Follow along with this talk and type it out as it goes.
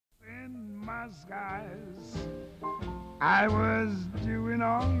summer skies, I was doing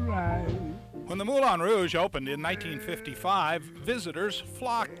all right. When the Moulin Rouge opened in 1955, visitors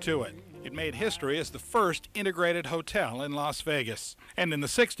flocked to it. It made history as the first integrated hotel in Las Vegas. And in the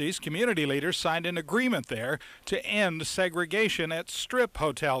 60s, community leaders signed an agreement there to end segregation at strip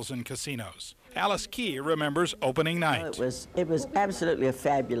hotels and casinos. Alice Key remembers opening night. It was absolutely a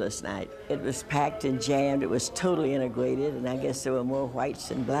fabulous night. It was packed and jammed. It was totally integrated, and I guess there were more whites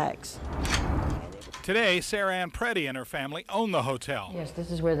than blacks. Today, Sarah Ann Preddy and her family own the hotel. Yes,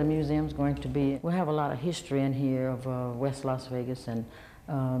 this is where the museum's going to be. We have a lot of history in here of West Las Vegas, and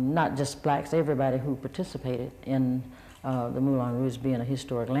not just blacks, everybody who participated in the Moulin Rouge being a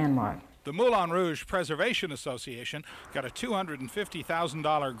historic landmark. The Moulin Rouge Preservation Association got a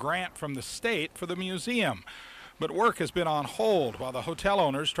 $250,000 grant from the state for the museum. But work has been on hold while the hotel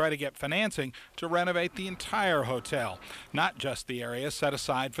owners try to get financing to renovate the entire hotel, not just the area set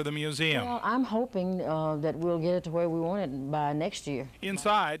aside for the museum. Well, I'm hoping that we'll get it to where we want it by next year.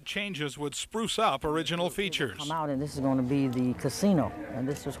 Inside, changes would spruce up original features. Come out, and this is going to be the casino, and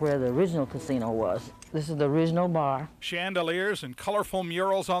this is where the original casino was. This is the original bar. Chandeliers and colorful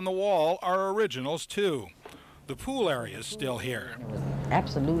murals on the wall are originals too. The pool area is still here. It was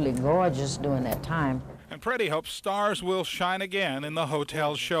absolutely gorgeous during that time. And Preddy hopes stars will shine again in the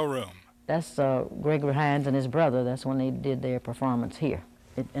hotel's showroom. That's Gregory Hines and his brother. That's when they did their performance here.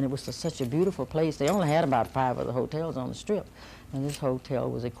 And it was such a beautiful place. They only had about 5 other hotels on the Strip. And this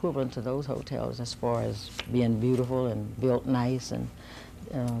hotel was equivalent to those hotels as far as being beautiful and built nice, and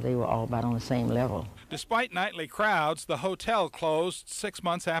they were all about on the same level. Despite nightly crowds, the hotel closed 6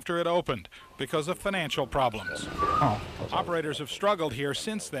 months after it opened because of financial problems. Operators have struggled here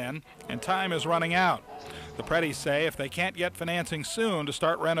since then, and time is running out. The Preddys say if they can't get financing soon to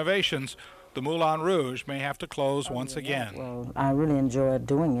start renovations, the Moulin Rouge may have to close once again. Well, I really enjoy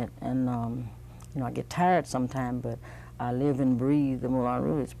doing it, and I get tired sometimes, but I live and breathe the Moulin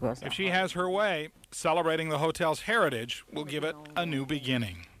Rouge. If she has her way, celebrating the hotel's heritage will give it a new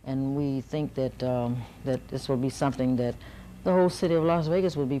beginning. And we think that that this will be something that the whole city of Las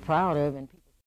Vegas will be proud of. And